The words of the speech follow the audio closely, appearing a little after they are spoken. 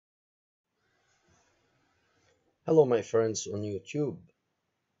Hello, my friends on YouTube.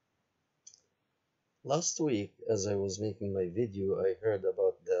 Last week, as I was making my video, I heard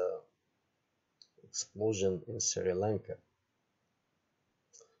about the explosion in Sri Lanka.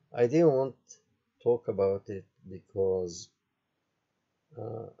 I didn't want to talk about it because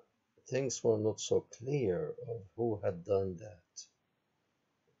uh, things were not so clear of who had done that.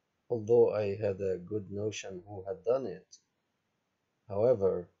 Although I had a good notion who had done it,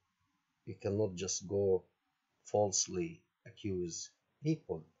 however, you cannot just go falsely accuse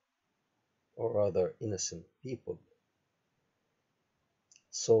people, or rather innocent people.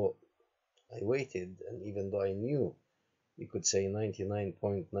 So I waited, and even though I knew you could say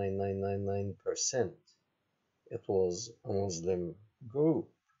 99.9999% it was a Muslim group,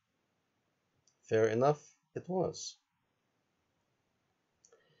 fair enough, it was.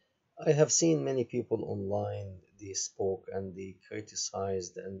 I have seen many people online, they spoke and they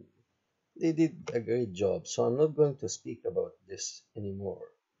criticized and they did a great job, so I'm not going to speak about this anymore.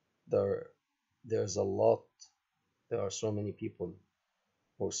 There, there's a lot, there are so many people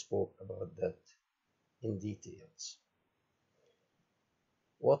who spoke about that in details.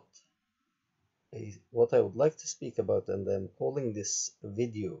 What what I would like to speak about, and I'm calling this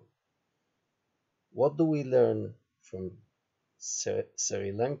video, what do we learn from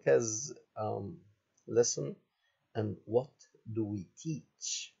Sri Lanka's lesson, and what do we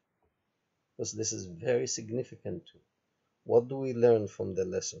teach? Because this is very significant too. What do we learn from the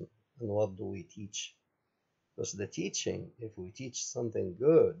lesson, and what do we teach? Because the teaching, if we teach something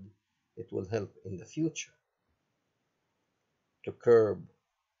good, it will help in the future to curb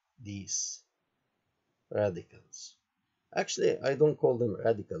these radicals. Actually, I don't call them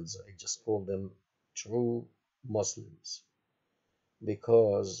radicals, I just call them true Muslims.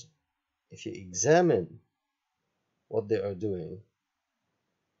 Because if you examine what they are doing,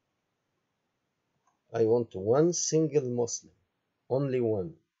 I want one single Muslim, only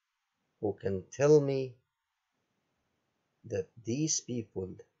one, who can tell me that these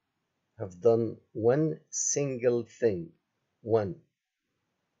people have done one single thing, one,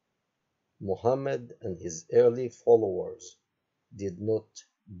 Muhammad and his early followers did not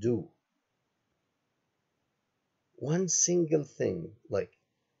do. One single thing like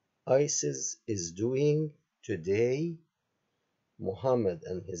ISIS is doing today, Muhammad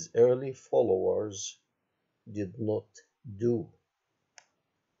and his early followers did not do,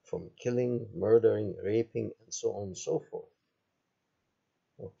 from killing, murdering, raping, and so on and so forth.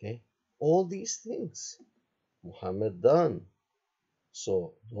 Okay? All these things Muhammad done.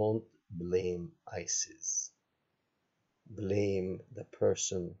 So don't blame ISIS. Blame the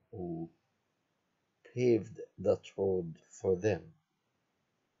person who paved that road for them.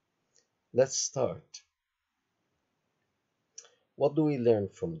 Let's start. What do we learn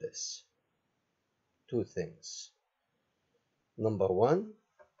from this? Two things. Number one,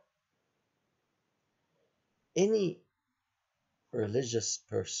 any religious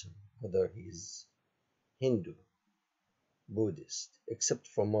person, whether he's Hindu, Buddhist, except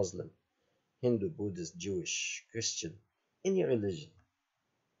for Muslim, Hindu, Buddhist, Jewish, Christian, any religion,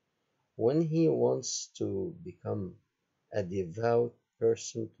 when he wants to become a devout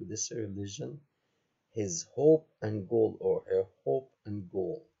person to this religion, his hope and goal, or her hope and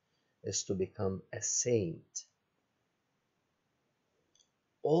goal, is to become a saint.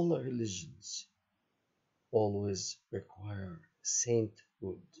 All religions always require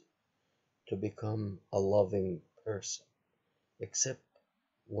sainthood to become a loving person, except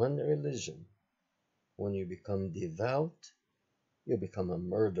one religion. When you become devout, you become a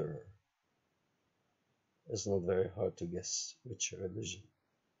murderer. It's not very hard to guess which religion.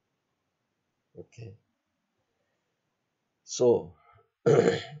 Okay. So,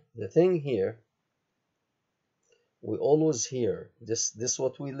 the thing here, we always hear this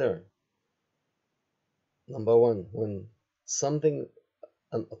what we learn. Number one, when something,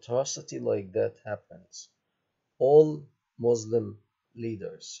 an atrocity like that happens, all Muslim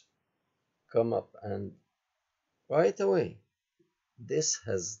leaders come up and right away,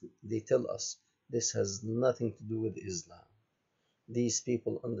 they tell us, this has nothing to do with Islam. These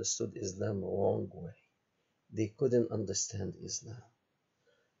people understood Islam wrong way. They couldn't understand Islam.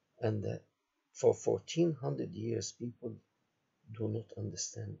 And that for 1400 years, people do not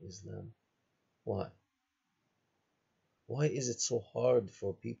understand Islam. Why? Why is it so hard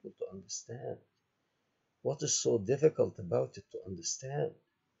for people to understand? What is so difficult about it to understand?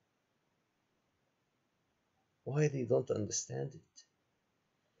 Why they don't understand it?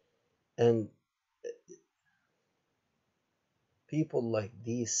 And people like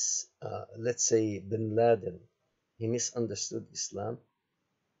these, let's say Bin Laden, he misunderstood Islam.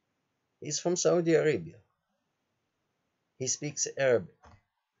 He's from Saudi Arabia. He speaks Arabic.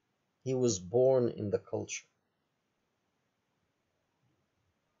 He was born in the culture.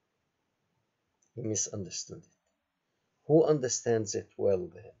 He misunderstood it. Who understands it well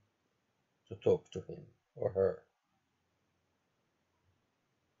then to talk to him or her?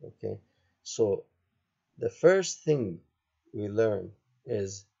 Okay, so the first thing we learn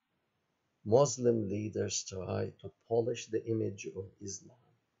is Muslim leaders try to polish the image of Islam,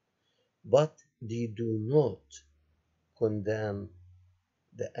 but they do not condemn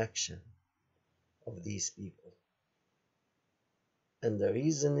the action of these people. And the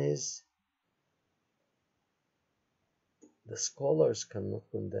reason is the scholars cannot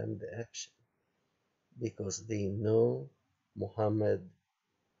condemn the action because they know Muhammad,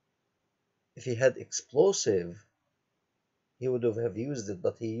 if he had explosive, he would have used it,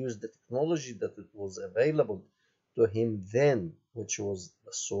 but he used the technology that it was available to him then, which was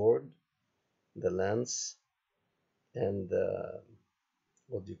the sword, the lance, and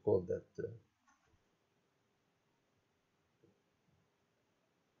what do you call that?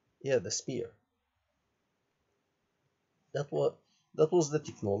 Yeah, the spear. That was that was the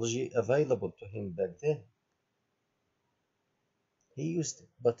technology available to him back then. He used it.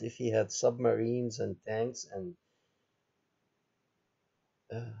 But if he had submarines and tanks and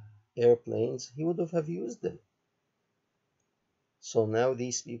uh, airplanes, he would have used them. So now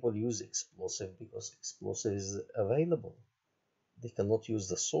these people use explosive because explosive is available. They cannot use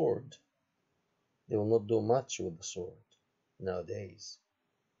the sword. They will not do much with the sword nowadays.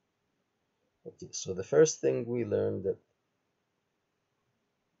 Okay, so the first thing we learned that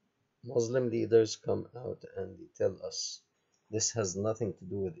Muslim leaders come out and they tell us this has nothing to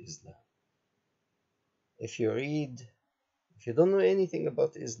do with Islam. If you read, if you don't know anything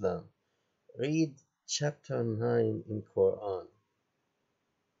about Islam, read chapter 9 in Quran.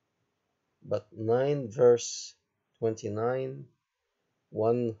 But 9 verse 29,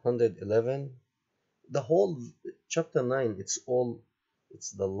 111, the whole chapter 9,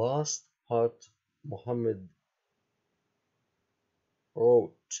 it's the last part Muhammad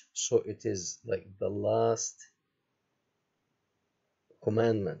wrote. So it is like the last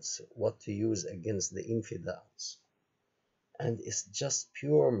commandments, what to use against the infidels. And it's just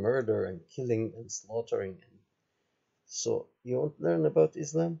pure murder and killing and slaughtering. So you want to learn about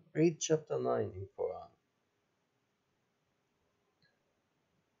Islam? Read chapter 9 in Quran.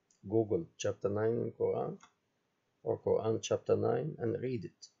 Google chapter 9 in Quran or Quran chapter 9 and read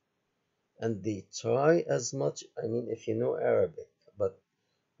it. And they try as much, I mean, if you know Arabic, but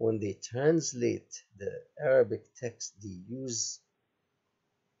when they translate the Arabic text, they use,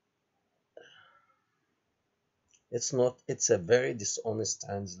 it's a very dishonest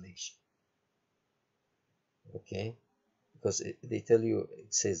translation. Okay? Because they tell you,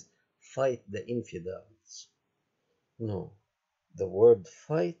 it says, fight the infidels. No. The word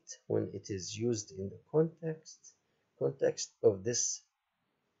fight, when it is used in the context of this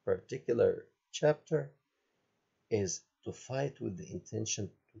particular chapter, is to fight with the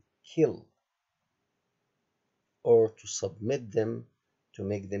intention to kill or to submit them, to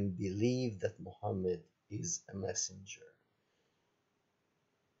make them believe that Muhammad is a messenger.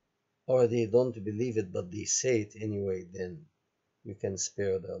 Or they don't believe it, but they say it anyway, then you can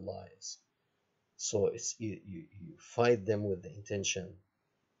spare their lives. So it's you fight them with the intention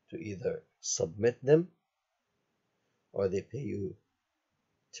to either submit them or they pay you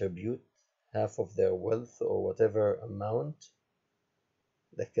tribute, half of their wealth or whatever amount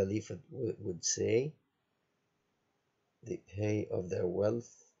the Caliph would say, they pay of their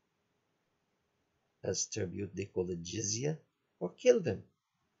wealth as tribute, they call it jizya, or kill them.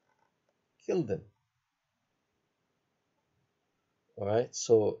 Kill them. Alright,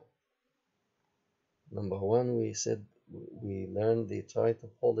 so number one, we said we learned they try to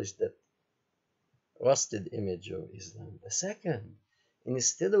polish that rusted image of Islam. The second,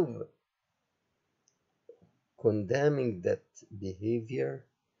 instead of condemning that behavior,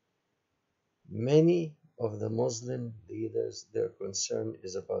 many of the Muslim leaders, their concern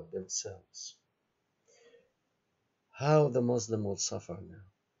is about themselves. How the Muslim will suffer now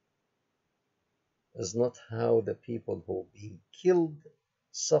is not how the people who are being killed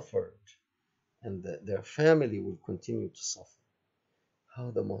suffered and their family will continue to suffer.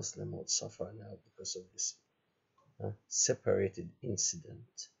 How the Muslim will suffer now because of this separated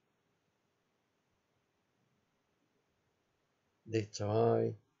incident. They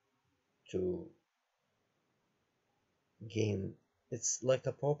try to gain, it's like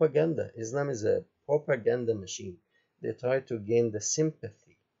a propaganda. Islam is a propaganda machine. They try to gain the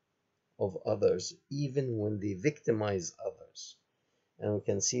sympathy of others even when they victimize others. And we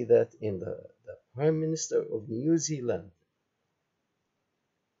can see that in the Prime Minister of New Zealand.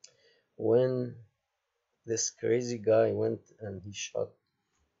 when this crazy guy went and he shot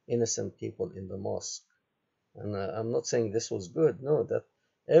innocent people in the mosque. And I'm not saying this was good. No, that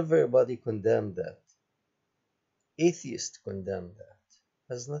everybody condemned that. Atheists condemned that.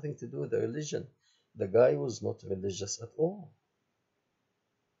 Has nothing to do with the religion. The guy was not religious at all.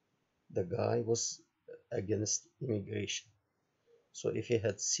 The guy was against immigration. So if he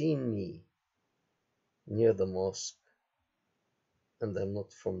had seen me near the mosque, and I'm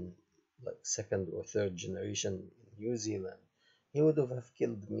not from like second or third generation in New Zealand, he would have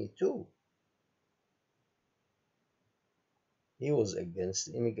killed me too. He was against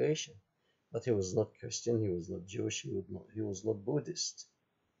immigration, but he was not Christian, he was not Jewish, he was not Buddhist.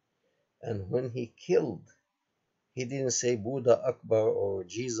 And when he killed, he didn't say Buddha Akbar or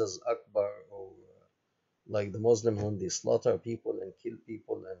Jesus Akbar or like the Muslim when they slaughter people and kill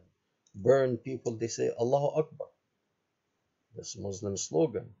people and burn people, they say Allahu Akbar. That's a Muslim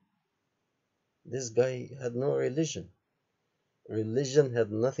slogan. This guy had no religion. Religion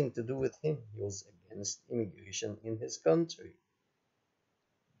had nothing to do with him. He was against immigration in his country.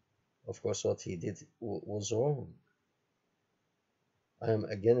 Of course, what he did was wrong. I am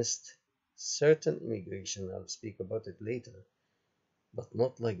against certain immigration. I'll speak about it later, but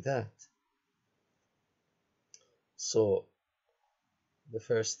not like that. So the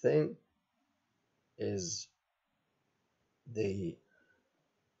first thing is the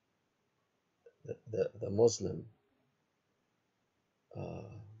Muslim uh,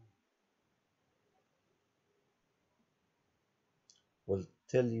 will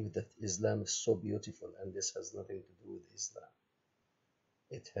tell you that Islam is so beautiful, and this has nothing to do with Islam.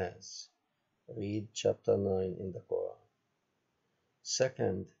 It has. Read chapter 9 in the Quran.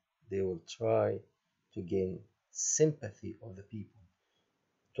 Second, they will try to gain sympathy of the people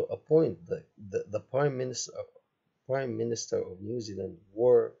to a point that the Prime Minister of New Zealand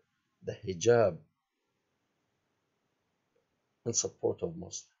wore the hijab in support of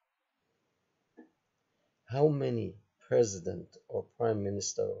Muslims. How many president or prime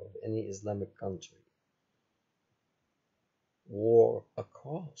minister of any Islamic country wore a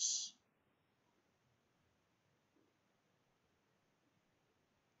cross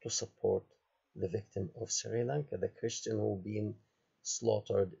to support the victim of Sri Lanka, the Christian who been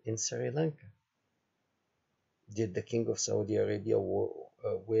slaughtered in Sri Lanka? Did the King of Saudi Arabia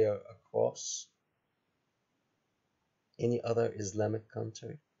wear a cross? Any other Islamic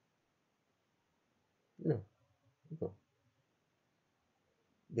country? No, no.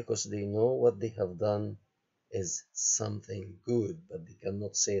 Because they know what they have done is something good, but they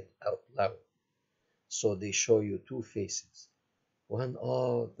cannot say it out loud. So they show you two faces. One,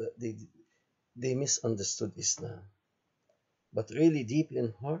 oh, they misunderstood Islam. But really deep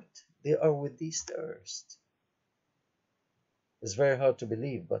in heart, they are with these terrorists. It's very hard to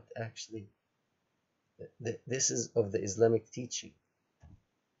believe, but actually, this is of the Islamic teaching.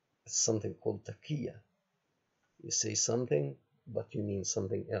 It's something called taqiyya. You say something, but you mean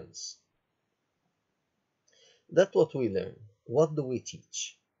something else. That's what we learn. What do we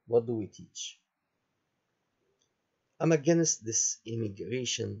teach? What do we teach? I'm against this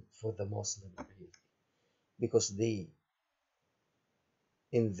immigration for the Muslim really, because they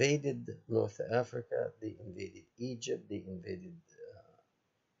invaded North Africa, they invaded Egypt, they invaded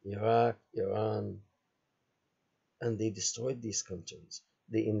Iraq, Iran, and they destroyed these countries.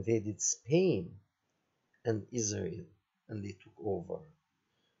 They invaded Spain and Israel, and they took over.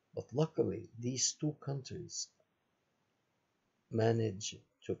 But luckily, these two countries managed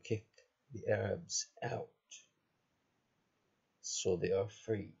to kick the Arabs out. So they are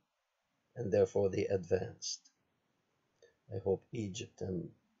free, and therefore they advanced. I hope Egypt and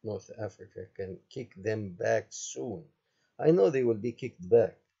North Africa can kick them back soon. I know they will be kicked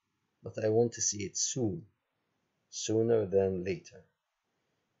back, but I want to see it soon, sooner than later.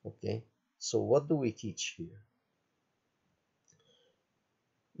 Okay, so what do we teach here?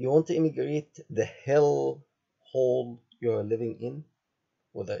 You want to immigrate the hell hole you are living in,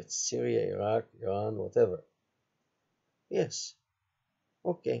 whether it's Syria, Iraq, Iran, whatever. Yes,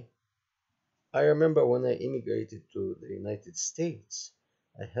 okay. I remember when I immigrated to the United States,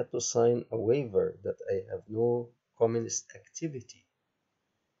 I had to sign a waiver that I have no communist activity,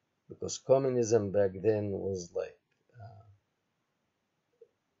 because communism back then was like,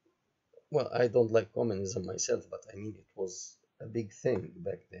 well, I don't like communism myself, but I mean, it was a big thing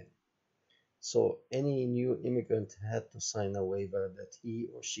back then. So any new immigrant had to sign a waiver that he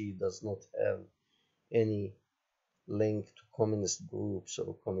or she does not have any link to communist groups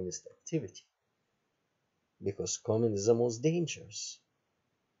or communist activity, because communism was dangerous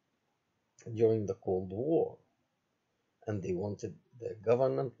during the Cold War. and the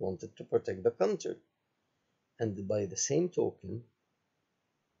government wanted to protect the country. And by the same token,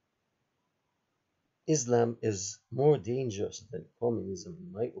 Islam is more dangerous than communism,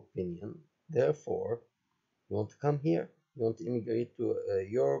 in my opinion. Therefore, you want to come here? You want to immigrate to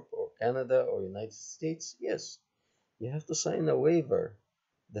Europe or Canada or United States? Yes, you have to sign a waiver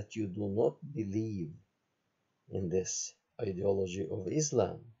that you do not believe in this ideology of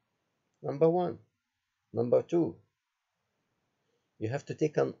Islam. Number one. Number two, you have to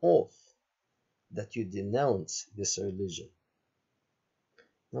take an oath that you denounce this religion.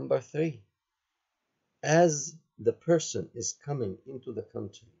 Number three, as the person is coming into the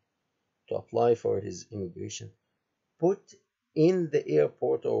country to apply for his immigration, put in the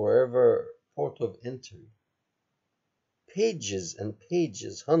airport or wherever port of entry pages and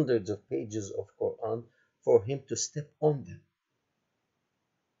pages, hundreds of pages of Quran for him to step on them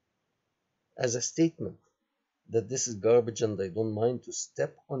as a statement that this is garbage and I don't mind to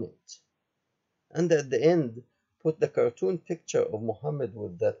step on it. And at the end, put the cartoon picture of Muhammad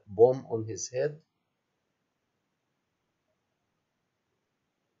with that bomb on his head.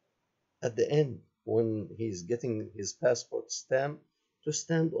 At the end, when he's getting his passport stamped, to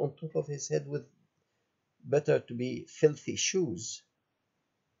stand on top of his head with better to be filthy shoes.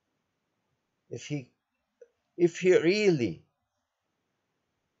 If he really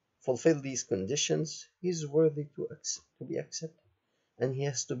fulfill these conditions, he's worthy to be accepted. And he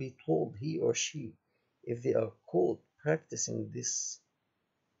has to be told, he or she, if they are caught practicing this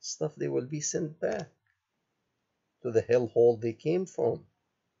stuff, they will be sent back to the hellhole they came from.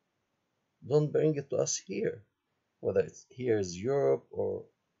 Don't bring it to us here, whether it's here is Europe or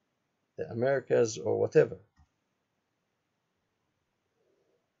the Americas or whatever.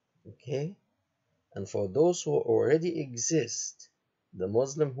 Okay? And for those who already exist, the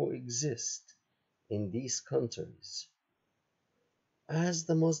Muslim who exist in these countries, as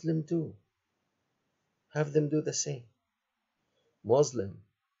the Muslim do, have them do the same. Muslim,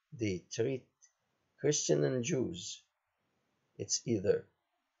 they treat Christian and Jews, it's either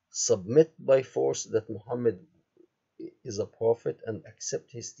submit by force that Muhammad is a prophet and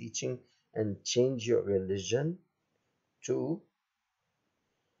accept his teaching and change your religion, to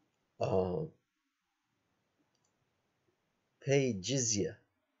pay jizya.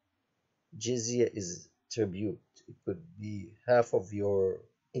 Jizya is tribute. It could be half of your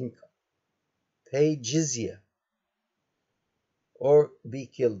income. Pay jizya or be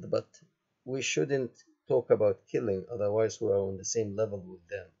killed, but we shouldn't talk about killing, otherwise we are on the same level with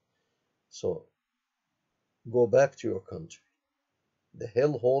them. So go back to your country. The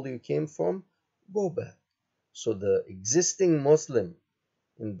hellhole you came from, go back. So the existing Muslim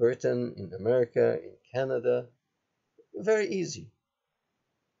in Britain, in America, in Canada, very easy.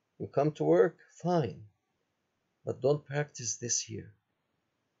 You come to work, fine, but don't practice this here.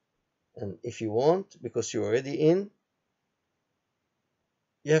 And if you want, because you're already in,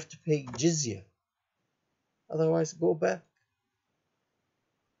 you have to pay jizya. Otherwise, go back.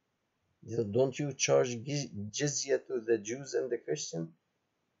 Don't you charge jizya to the Jews and the Christians?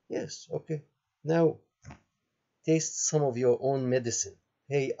 Yes, okay. Now, taste some of your own medicine.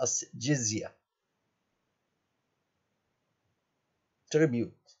 Pay us jizya.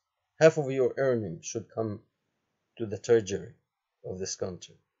 Tribute. Half of your earnings should come to the treasury of this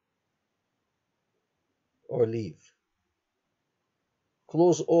country. Or leave.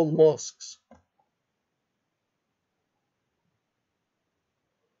 Close all mosques.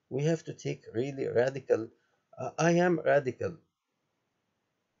 We have to take really radical. I am radical.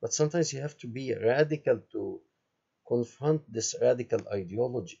 But sometimes you have to be radical to confront this radical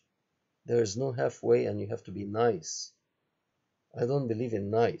ideology. There is no halfway and you have to be nice. I don't believe in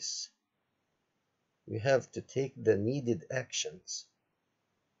nice. We have to take the needed actions.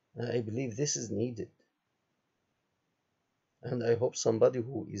 I believe this is needed. And I hope somebody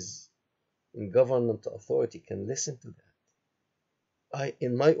who is in government authority can listen to that.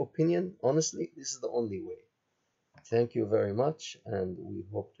 In my opinion, honestly, this is the only way. Thank you very much, and we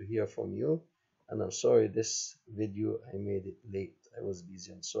hope to hear from you. And I'm sorry this video, I made it late. I was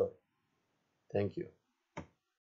busy, I'm sorry. Thank you.